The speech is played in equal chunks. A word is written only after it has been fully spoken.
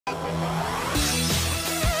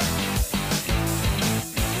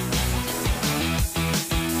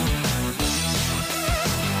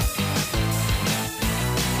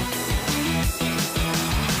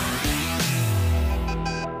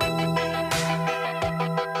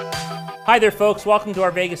Hi there, folks. Welcome to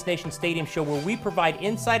our Vegas Nation Stadium show, where we provide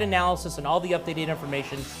inside analysis and all the updated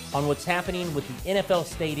information on what's happening with the NFL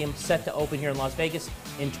Stadium set to open here in Las Vegas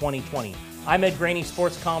in 2020. I'm Ed Graney,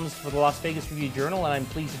 sports columnist for the Las Vegas Review-Journal, and I'm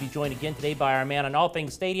pleased to be joined again today by our man on all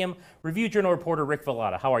things stadium, Review-Journal reporter Rick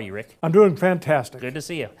Velotta. How are you, Rick? I'm doing fantastic. Good to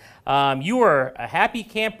see you. You were a happy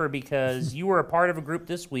camper because you were a part of a group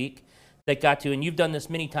this week that got to, and you've done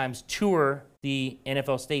this many times, tour the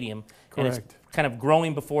NFL Stadium. Correct. And it's kind of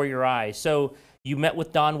growing before your eyes. So you met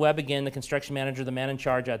with Don Webb again, the construction manager, the man in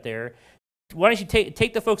charge out there. Why don't you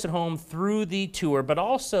take the folks at home through the tour, but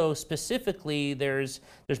also specifically, there's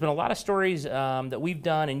been a lot of stories that we've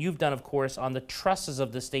done, and you've done, of course, on the trusses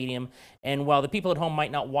of the stadium. And while the people at home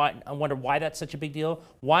might not wonder why that's such a big deal,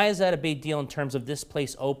 why is that a big deal in terms of this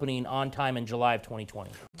place opening on time in July of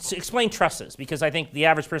 2020? So explain trusses, because I think the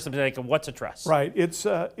average person would be like, what's a truss? Right. It's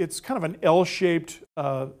kind of an L-shaped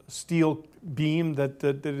steel beam that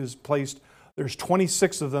is placed. There's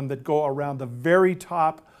 26 of them that go around the very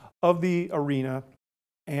top of the arena,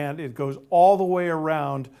 and it goes all the way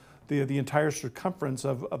around the entire circumference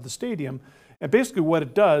of the stadium. And basically what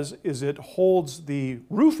it does is it holds the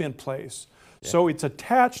roof in place. Yeah. So it's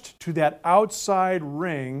attached to that outside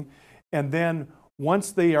ring, and then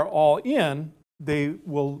once they are all in, they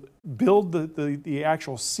will build the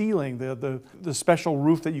actual ceiling, the special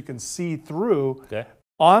roof that you can see through. Okay.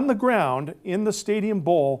 On the ground in the stadium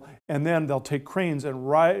bowl, and then they'll take cranes and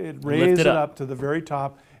raise it up to the very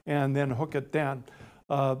top and then hook it down.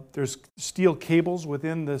 There's steel cables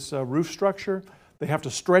within this roof structure. They have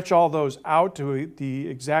to stretch all those out to the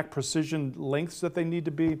exact precision lengths that they need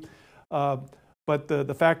to be. But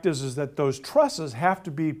the fact is that those trusses have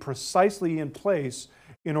to be precisely in place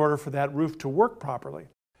in order for that roof to work properly.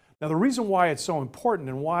 Now, the reason why it's so important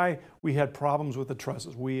and why we had problems with the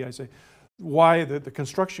trusses, why the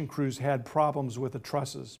construction crews had problems with the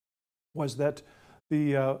trusses, was that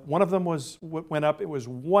one of them went up. It was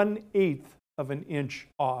 1/8 of an inch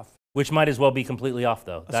off. Which might as well be completely off,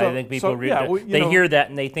 though. I think people they hear that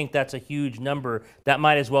and they think that's a huge number. That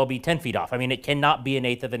might as well be 10 feet off. I mean, it cannot be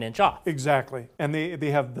 1/8 of an inch off. Exactly, and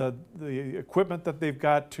they have the equipment that they've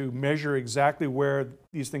got to measure exactly where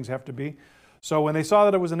these things have to be. So when they saw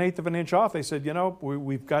that it was 1/8 of an inch off, they said, you know,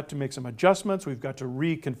 we've got to make some adjustments. We've got to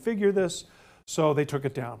reconfigure this. So they took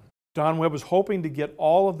it down. Don Webb was hoping to get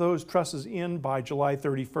all of those trusses in by July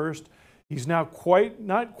 31st. He's now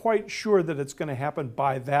not quite sure that it's going to happen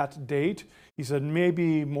by that date. He said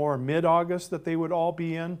maybe more mid-August that they would all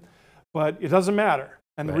be in, but it doesn't matter.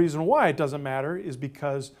 And the reason why it doesn't matter is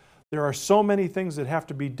because there are so many things that have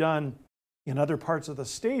to be done in other parts of the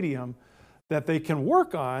stadium that they can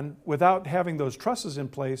work on without having those trusses in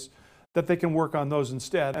place, that they can work on those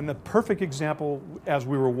instead. And the perfect example, as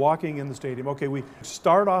we were walking in the stadium, okay, we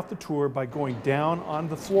start off the tour by going down on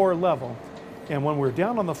the floor level. And when we're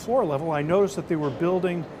down on the floor level, I noticed that they were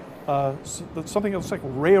building something that looks like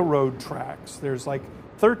railroad tracks. There's like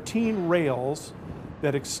 13 rails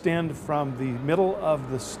that extend from the middle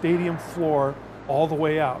of the stadium floor all the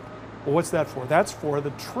way out. Well, what's that for? That's for the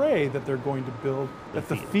tray that they're going to build that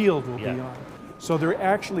the field will be on. So they're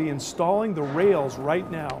actually installing the rails right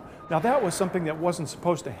now. Now, that was something that wasn't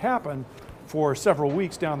supposed to happen for several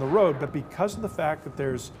weeks down the road, but because of the fact that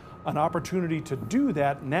there's an opportunity to do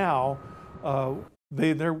that now,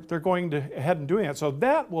 they're going ahead and doing it. So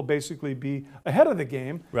that will basically be ahead of the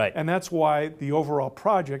game, right? And that's why the overall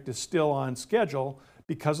project is still on schedule,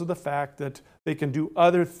 because of the fact that they can do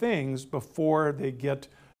other things before they get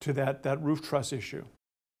to that roof truss issue.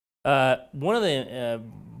 One of the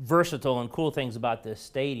versatile and cool things about this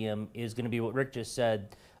stadium is going to be what Rick just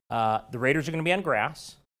said. The Raiders are going to be on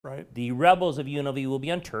grass. Right. The Rebels of UNLV will be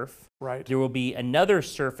on turf. Right. There will be another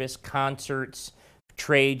surface, concerts,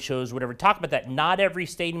 trade shows, whatever. Talk about that. Not every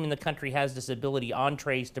stadium in the country has this ability on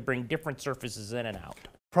trays to bring different surfaces in and out.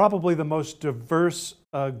 Probably the most diverse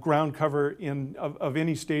ground cover of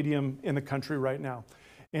any stadium in the country right now.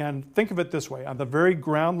 And think of it this way: on the very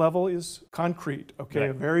ground level is concrete, okay, right.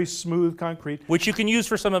 A very smooth concrete, which you can use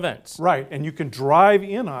for some events, right? And you can drive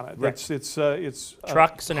in on it. Right. It's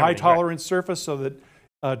trucks and high tolerance surface, so that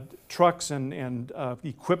trucks and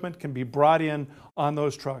equipment can be brought in on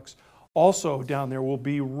those trucks. Also, down there will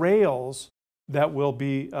be rails that will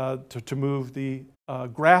be to move the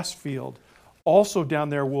grass field. Also, down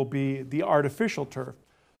there will be the artificial turf.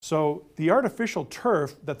 So the artificial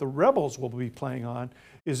turf that the Rebels will be playing on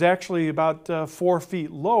is actually about 4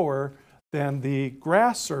 feet lower than the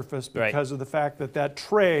grass surface, because of the fact that that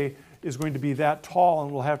tray is going to be that tall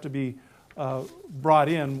and will have to be brought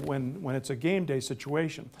in when it's a game day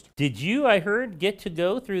situation. Did you, I heard, get to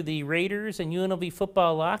go through the Raiders and UNLV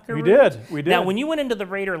football locker room? We did. Now, when you went into the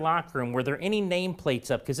Raider locker room, were there any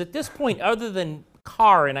nameplates up? Because at this point, other than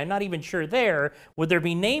Carr, and I'm not even sure there, would there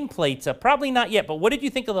be nameplates up? Probably not yet, but what did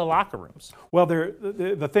you think of the locker rooms? Well,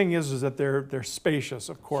 the thing is that they're spacious,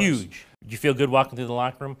 of course. Huge. Did you feel good walking through the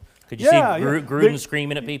locker room? Could you see Gruden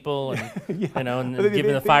screaming at people and, and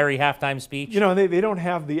giving the fiery halftime speech? They don't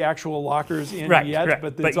have the actual lockers in yet,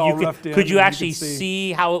 but it's all roughed in. Could you actually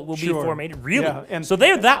see how it will be formatted? Really? Yeah, and so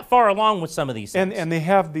they're that far along with some of these things. And they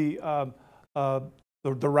have the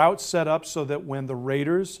route set up so that when the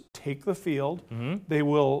Raiders take the field, they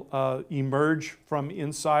will emerge from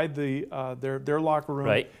inside their locker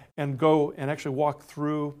room and go and actually walk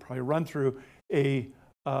through, probably run through a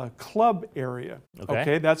club area.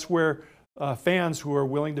 Okay, that's where fans who are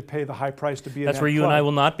willing to pay the high price to be in that That's where you club. and I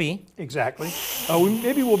will not be. Exactly.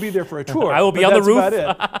 Maybe we'll be there for a tour. I will be on the roof. That's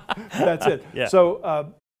about it. That's it. Yeah.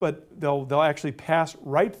 So, but they'll actually pass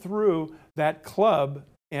right through that club,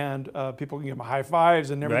 and people can give them high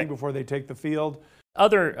fives and everything before they take the field.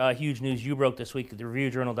 Other huge news you broke this week at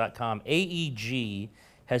thereviewjournal.com, AEG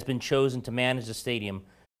has been chosen to manage the stadium.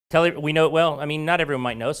 We know it well. I mean, not everyone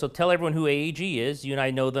might know, so tell everyone who AEG is. You and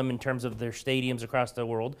I know them in terms of their stadiums across the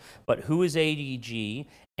world, but who is AEG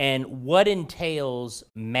and what entails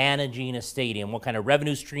managing a stadium? What kind of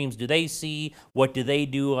revenue streams do they see? What do they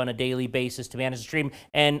do on a daily basis to manage the stream?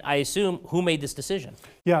 And I assume, who made this decision?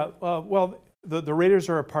 Yeah, well, the Raiders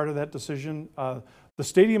are a part of that decision. The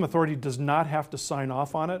Stadium Authority does not have to sign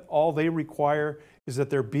off on it. All they require is that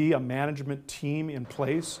there be a management team in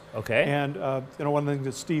place. Okay. And one of the things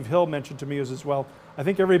that Steve Hill mentioned to me is as well, I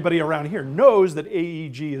think everybody around here knows that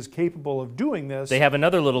AEG is capable of doing this. They have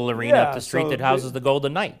another little arena up the street that houses the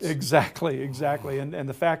Golden Knights. Exactly. And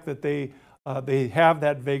the fact that they have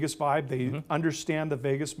that Vegas vibe, they understand the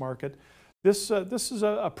Vegas market. This is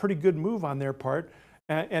a pretty good move on their part.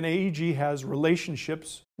 And AEG has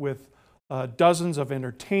relationships with dozens of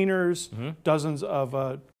entertainers, dozens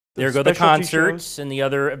of there go the concerts shows. And the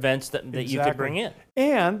other events that you could bring in.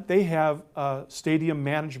 And they have stadium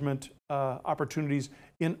management opportunities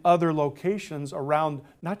in other locations around,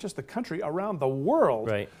 not just the country, around the world.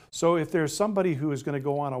 Right. So if there's somebody who is going to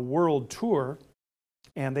go on a world tour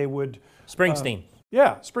and they would... Springsteen.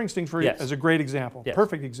 Springsteen as a great example,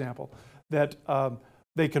 perfect example, that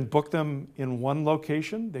they can book them in one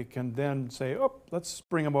location. They can then say, let's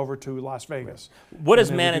bring them over to Las Vegas. What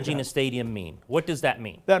does managing a stadium mean? What does that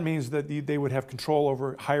mean? That means that they would have control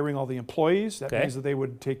over hiring all the employees. That means that they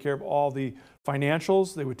would take care of all the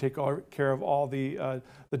financials. They would take care of all the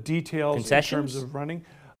details in terms of running.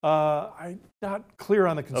 I'm not clear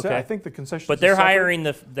on the concession. I think the concessions. But they're hiring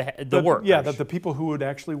the workers. Yeah, the people who would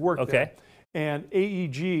actually work there. And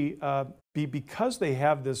AEG, because they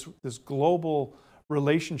have this global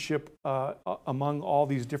relationship among all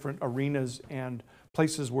these different arenas and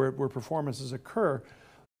places where performances occur,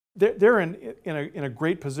 they're in a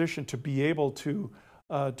great position to be able to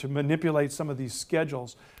manipulate some of these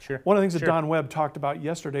schedules. Sure. One of the things that Don Webb talked about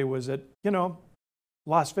yesterday was that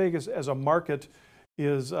Las Vegas as a market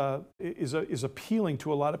is appealing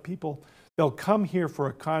to a lot of people. They'll come here for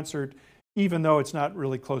a concert even though it's not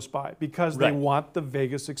really close by, because they want the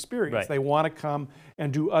Vegas experience. They want to come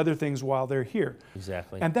and do other things while they're here.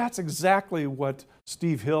 Exactly. And that's exactly what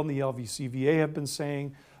Steve Hill and the LVCVA have been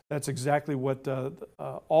saying. That's exactly what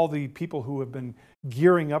all the people who have been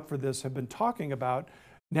gearing up for this have been talking about.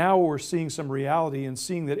 Now we're seeing some reality and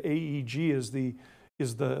seeing that AEG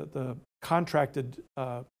is the contracted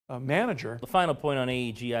manager. The final point on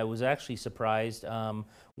AEG, I was actually surprised.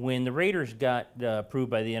 When the Raiders got approved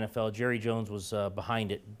by the NFL, Jerry Jones was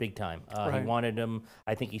behind it big time. He wanted them.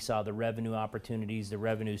 I think he saw the revenue opportunities, the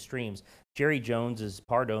revenue streams. Jerry Jones is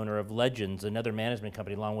part owner of Legends, another management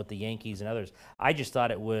company, along with the Yankees and others. I just thought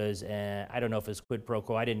it was, I don't know if it's quid pro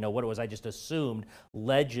quo. I didn't know what it was. I just assumed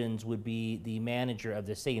Legends would be the manager of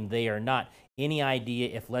the stadium. They are not. Any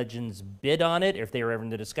idea if Legends bid on it, if they were ever in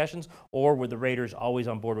the discussions, or were the Raiders always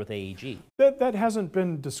on board with AEG? That hasn't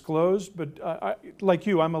been disclosed, but like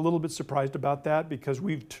you, I'm a little bit surprised about that because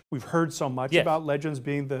we've heard so much about Legends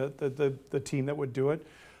being the team that would do it.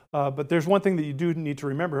 But there's one thing that you do need to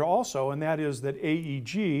remember also, and that is that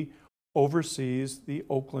AEG oversees the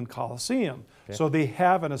Oakland Coliseum. So they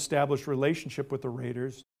have an established relationship with the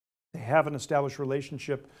Raiders. They have an established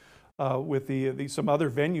relationship with some other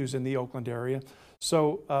venues in the Oakland area.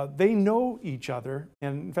 So they know each other.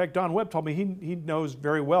 And in fact, Don Webb told me he knows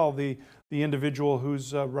very well the individual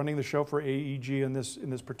who's running the show for AEG in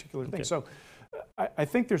this particular thing. So I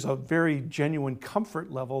think there's a very genuine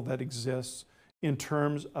comfort level that exists in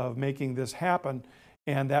terms of making this happen.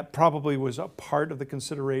 And that probably was a part of the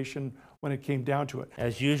consideration when it came down to it.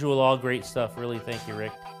 As usual, all great stuff. Really, thank you,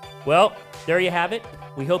 Rick. Well, there you have it.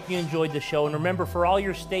 We hope you enjoyed the show. And remember, for all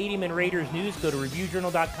your Stadium and Raiders news, go to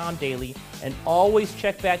reviewjournal.com daily. And always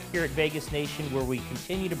check back here at Vegas Nation, where we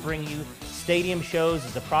continue to bring you stadium shows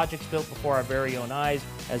as the project's built before our very own eyes.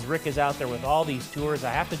 As Rick is out there with all these tours,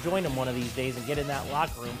 I have to join him one of these days and get in that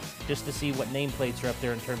locker room just to see what nameplates are up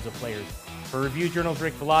there in terms of players. For Review Journal's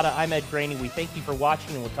Rick Velotta, I'm Ed Graney. We thank you for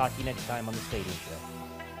watching, and we'll talk to you next time on the Stadium Show.